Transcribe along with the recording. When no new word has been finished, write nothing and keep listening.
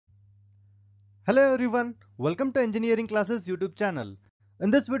Hello everyone, welcome to Engineering Classes YouTube channel.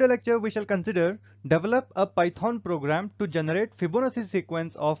 In this video lecture, we shall consider develop a Python program to generate Fibonacci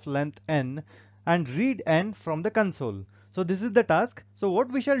sequence of length n and read n from the console. So this is the task. So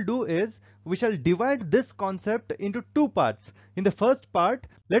what we shall do is we shall divide this concept into two parts. In the first part,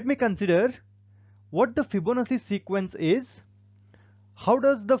 let me consider what the Fibonacci sequence is, how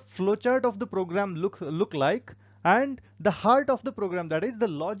does the flowchart of the program look like, and the heart of the program, that is the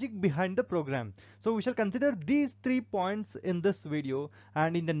logic behind the program. So we shall consider these 3 points in this video,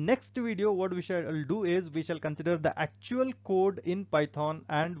 and in the next video what we shall do is we shall consider the actual code in Python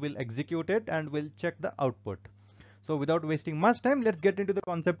and we'll execute it and we'll check the output. So without wasting much time, let's get into the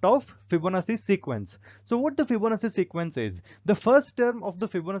concept of Fibonacci sequence. So what the Fibonacci sequence is, the first term of the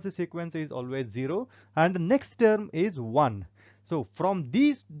Fibonacci sequence is always 0 and the next term is 1. So from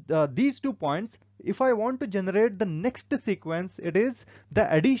these 2 points, if I want to generate the next sequence, it is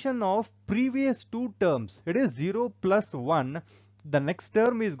the addition of previous 2 terms. It is 0 plus 1. The next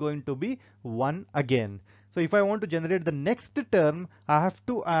term is going to be 1 again. So if I want to generate the next term, I have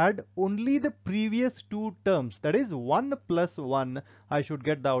to add only the previous 2 terms. That is 1 plus 1. I should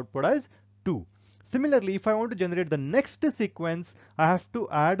get the output as 2. Similarly, if I want to generate the next sequence, I have to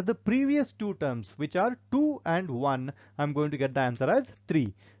add the previous 2 terms, which are 2 and 1. I'm going to get the answer as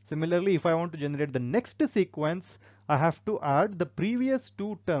 3. Similarly, if I want to generate the next sequence, I have to add the previous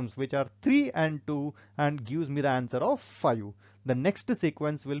 2 terms, which are 3 and 2, and gives me the answer of 5. The next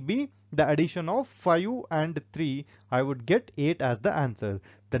sequence will be the addition of 5 and 3. I would get 8 as the answer.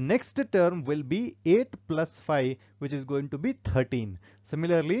 The next term will be 8 plus 5, which is going to be 13.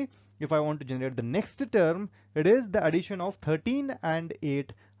 Similarly, if I want to generate the next term, it is the addition of 13 and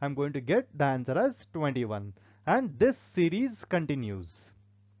 8. I'm going to get the answer as 21. And this series continues.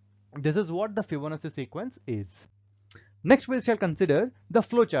 This is what the Fibonacci sequence is. Next, we shall consider the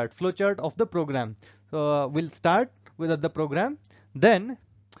flowchart of the program. We'll start with the program. Then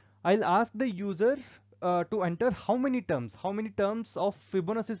I'll ask the user to enter how many terms of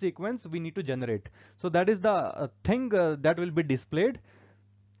Fibonacci sequence we need to generate. So that is the thing that will be displayed.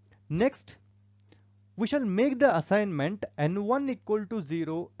 Next, we shall make the assignment n1 equal to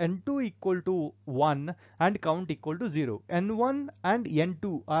 0, n2 equal to 1 and count equal to 0. n1 and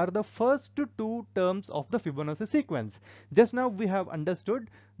n2 are the first 2 terms of the Fibonacci sequence. Just now we have understood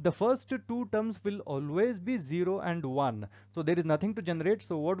the first 2 terms will always be 0 and 1. So there is nothing to generate.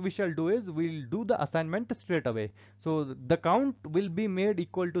 So what we shall do is we'll do the assignment straight away. So the count will be made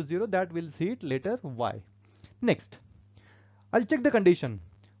equal to 0. That we'll see it later why. Next, I'll check the condition.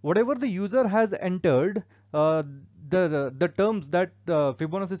 Whatever the user has entered, the terms that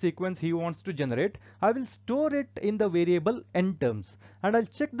Fibonacci sequence he wants to generate, I will store it in the variable n terms, and I'll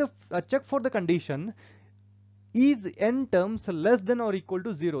check for the condition: is n terms less than or equal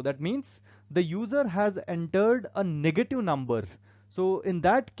to 0? That means the user has entered a negative number. So in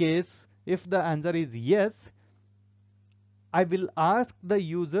that case, if the answer is yes, I will ask the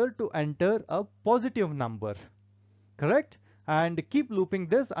user to enter a positive number. Correct? And keep looping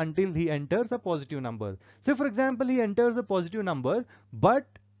this until he enters a positive number. So for example, he enters a positive number, but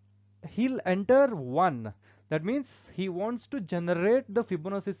he'll enter 1. That means he wants to generate the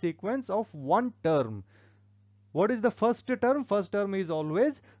Fibonacci sequence of 1 term. What is the first term? First term is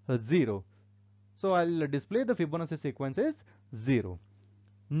always 0. So I'll display the Fibonacci sequence is 0.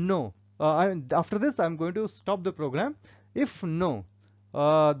 No. After this, I'm going to stop the program. If no,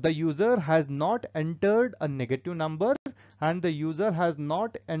 the user has not entered a negative number and the user has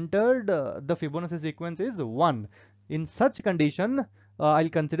not entered the Fibonacci sequence is 1. In such condition, I'll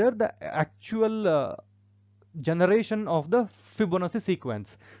consider the actual generation of the Fibonacci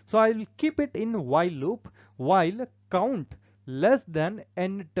sequence. So I will keep it in while loop while count less than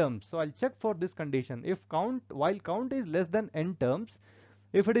n terms. So I'll check for this condition. If while count is less than n terms,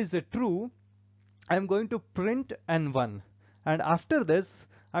 if it is true, I'm going to print n1. And after this,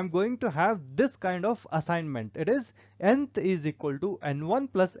 I'm going to have this kind of assignment. It is nth is equal to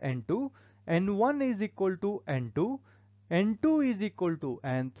n1 plus n2, n1 is equal to n2, n2 is equal to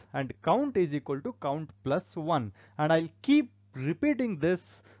nth, and count is equal to count plus 1. And I'll keep repeating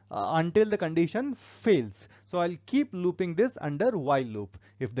this until the condition fails. So I'll keep looping this under while loop.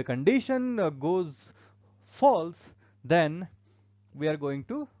 If the condition goes false, then we are going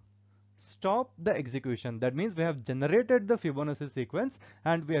to stop the execution. That means we have generated the Fibonacci sequence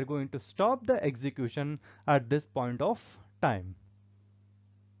and we are going to stop the execution at this point of time.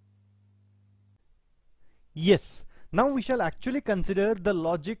 Yes, now we shall actually consider the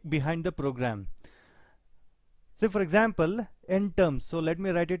logic behind the program. So for example, n terms. So let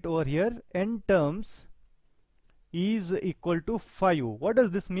me write it over here. N terms is equal to 5. What does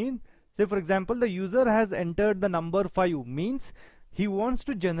this mean? Say for example, the user has entered the number 5, means he wants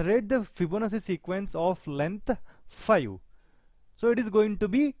to generate the Fibonacci sequence of length 5. So it is going to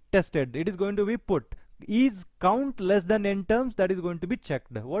be tested. It is going to be put. Is count less than n terms? That is going to be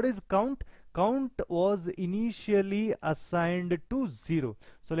checked. What is count? Count was initially assigned to 0.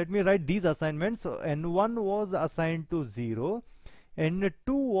 So let me write these assignments. So n1 was assigned to 0. N2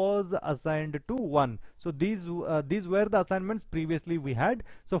 was assigned to 1. So these were the assignments previously we had.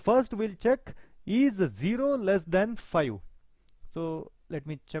 So first we'll check, is 0 less than 5? So let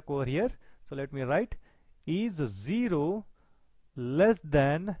me check over here. So let me write, is 0 less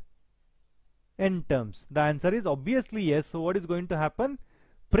than n terms? The answer is obviously yes. So what is going to happen?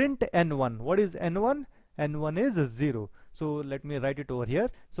 Print n1. What is n1? n1 is 0. So let me write it over here.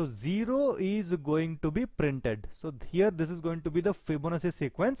 So 0 is going to be printed. So here this is going to be the Fibonacci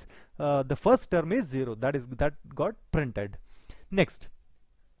sequence. The first term is 0. That got printed. Next,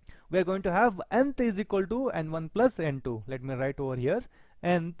 we are going to have nth is equal to n1 plus n2. Let me write over here.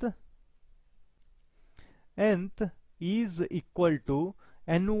 Nth is equal to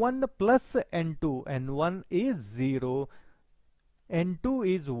n1 plus n2. n1 is 0. n2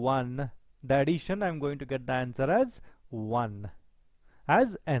 is 1. The addition, I am going to get the answer as 1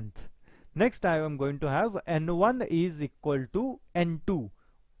 as nth. Next, I am going to have n1 is equal to n2.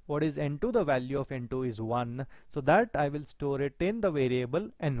 What is n2? The value of n2 is 1. So that I will store it in the variable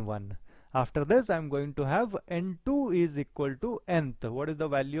n1. After this, I am going to have n2 is equal to nth. What is the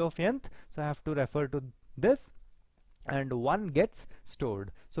value of nth? So I have to refer to this, and 1 gets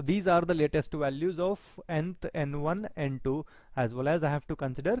stored. So these are the latest values of nth, n1, n2, as well as I have to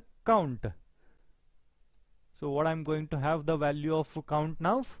consider count. So what I'm going to have the value of count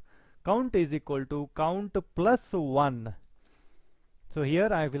now? Count is equal to count plus 1. So here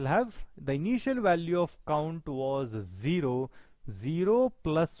I will have the initial value of count was 0. 0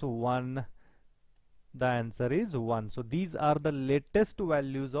 plus 1. The answer is 1. So these are the latest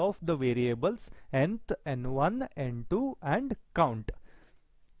values of the variables nth, n1, n2 and count.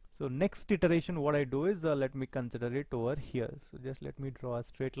 So next iteration, what I do is let me consider it over here. So just let me draw a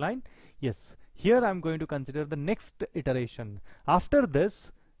straight line. Yes, here I'm going to consider the next iteration. After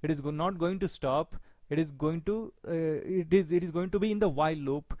this, it is not going to stop. It is going to it is going to be in the while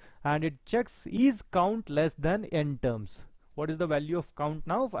loop, and it checks, is count less than n terms? What is the value of count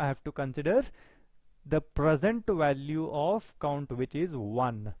now? I have to consider the present value of count, which is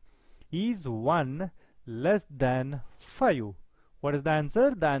 1. Is 1 less than 5? What is the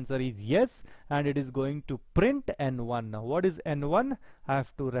answer? The answer is yes, and it is going to print n1. Now what is n1? I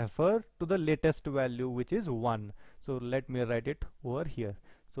have to refer to the latest value, which is 1. So let me write it over here.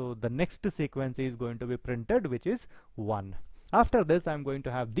 So the next sequence is going to be printed, which is 1. After this, I'm going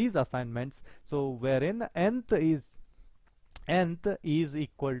to have these assignments. So wherein nth is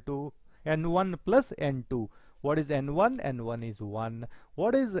equal to n1 plus n2. What is n1? n1 is 1.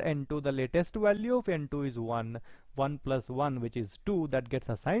 What is n2? The latest value of n2 is 1. 1 plus 1, which is 2, that gets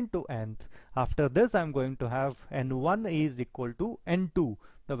assigned to nth. After this, I'm going to have n1 is equal to n2.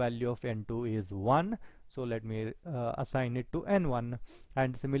 The value of n2 is 1. So let me assign it to n1.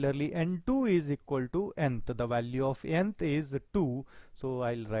 And similarly, n2 is equal to nth. The value of nth is 2. So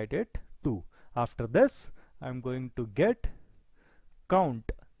I'll write it 2. After this, I'm going to get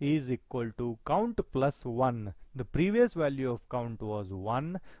count is equal to count plus 1. The previous value of count was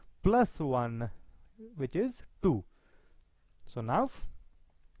 1 plus 1, which is 2. So now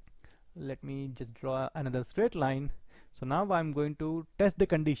let me just draw another straight line. So now I'm going to test the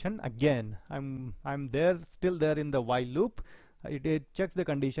condition again. I'm still there in the while loop. It checks the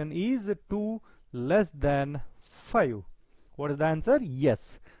condition, is 2 less than 5? What is the answer?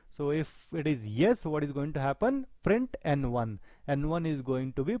 Yes. So if it is yes, what is going to happen? Print n1. n1 is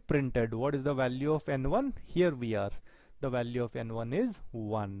going to be printed. What is the value of n1? Here we are. The value of n1 is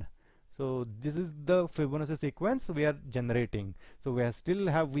 1. So this is the Fibonacci sequence we are generating. So we still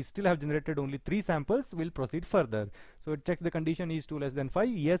have generated only 3 samples. We'll proceed further. So it checks the condition, is 2 less than 5.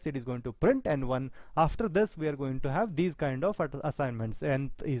 Yes, it is going to print n1. After this, we are going to have these kind of assignments.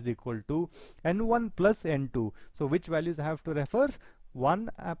 Nth is equal to n1 plus n2. So which values I have to refer? 1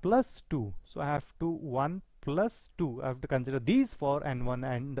 plus 2. So I have to 1 plus 2. I have to consider these for n1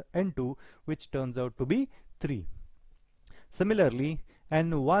 and n2, which turns out to be 3. Similarly,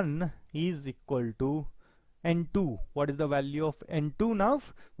 n1 is equal to n2. What is the value of n2 now?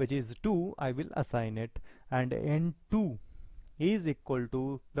 Which is 2. I will assign it. And n2 is equal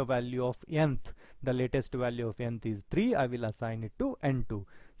to the value of nth. The latest value of nth is 3. I will assign it to n2.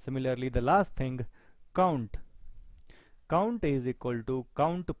 Similarly, the last thing, count. Count is equal to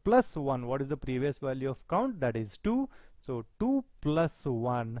count plus 1. What is the previous value of count? That is 2. So 2 plus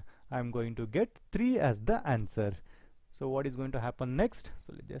 1. I'm going to get 3 as the answer. So what is going to happen next?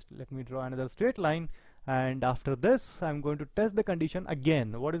 So let me draw another straight line, and after this I'm going to test the condition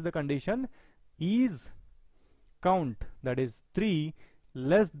again. What is the condition? Is count, that is 3,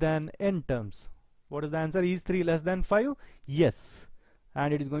 less than n terms? What is the answer? Is 3 less than 5? Yes.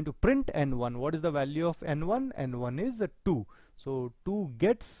 And it is going to print n1. What is the value of n1? n1 is 2. So 2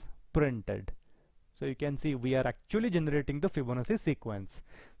 gets printed. So you can see we are actually generating the Fibonacci sequence.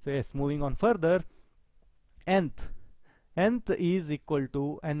 So yes, moving on further, nth is equal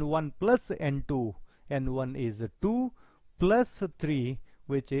to n1 plus n2. n1 is 2 plus 3,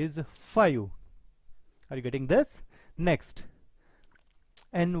 which is 5. Are you getting this? Next,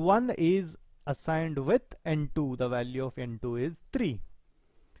 n1 is assigned with n2. The value of n2 is 3.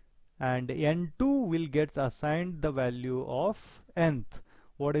 And n2 will get assigned the value of nth.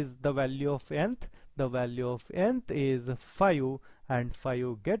 What is the value of nth? The value of nth is 5, and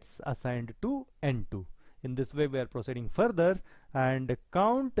 5 gets assigned to n2. In this way we are proceeding further, and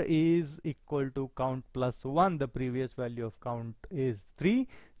count is equal to count plus 1. The previous value of count is 3.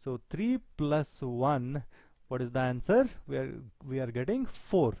 So 3 plus 1, what is the answer? We are getting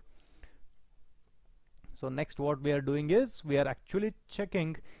 4. So next what we are doing is we are actually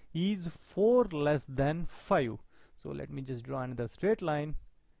checking, is 4 less than 5? So let me just draw another straight line.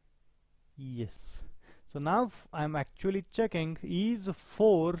 Yes. So now I'm actually checking, is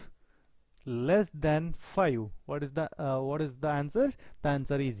 4 less than 5? What is the answer? The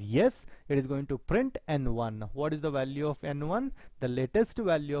answer is yes. It is going to print n1. What is the value of n1? The latest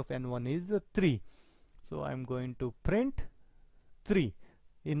value of n1 is 3. So I'm going to print 3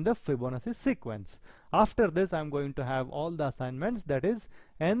 in the Fibonacci sequence. After this I'm going to have all the assignments, that is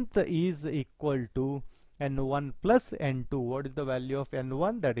nth is equal to n1 plus n2. What is the value of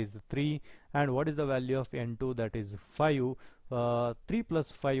n1? That is 3. And what is the value of n2? That is 5. 3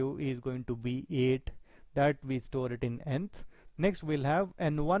 plus 5 is going to be 8. That we store it in nth. Next we'll have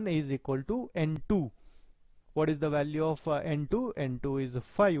n1 is equal to n2. What is the value of n2? n2 is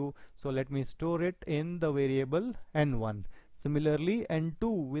 5. So let me store it in the variable n1. Similarly, n2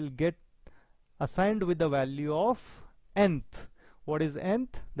 will get assigned with the value of nth. What is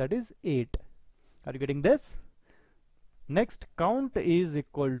nth? That is 8. Are you getting this? Next, count is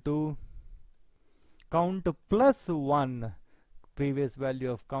equal to count plus 1. Previous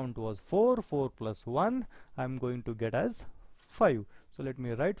value of count was 4. 4 plus 1 I'm going to get as 5. So let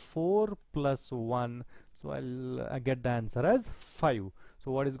me write 4 plus 1. So I'll get the answer as 5.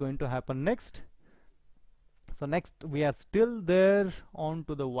 So what is going to happen next? So next we are still there on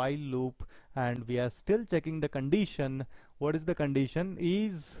to the while loop, and we are still checking the condition. What is the condition?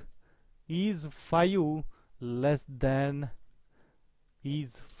 Is 5 less than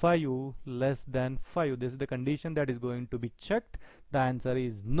 5? This is the condition that is going to be checked. The answer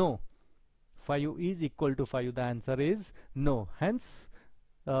is no. 5 is equal to 5. The answer is no. Hence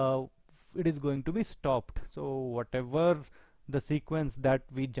it is going to be stopped. So whatever the sequence that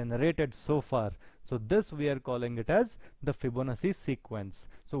we generated so far, so this we are calling it as the Fibonacci sequence.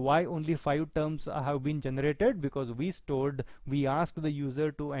 So why only 5 terms have been generated? Because we asked the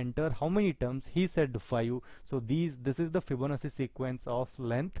user to enter how many terms. He said 5. So this is the Fibonacci sequence of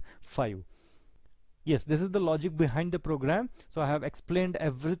length 5. Yes, this is the logic behind the program. So I have explained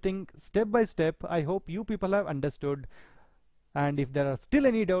everything step by step. I hope you people have understood. And if there are still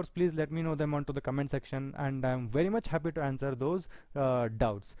any doubts, please let me know them onto the comment section, and I'm very much happy to answer those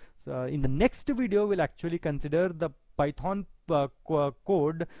doubts. In the next video, we'll actually consider the Python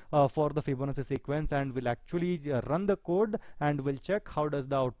code for the Fibonacci sequence, and we'll actually run the code and we'll check how does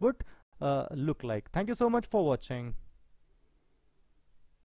the output look like. Thank you so much for watching.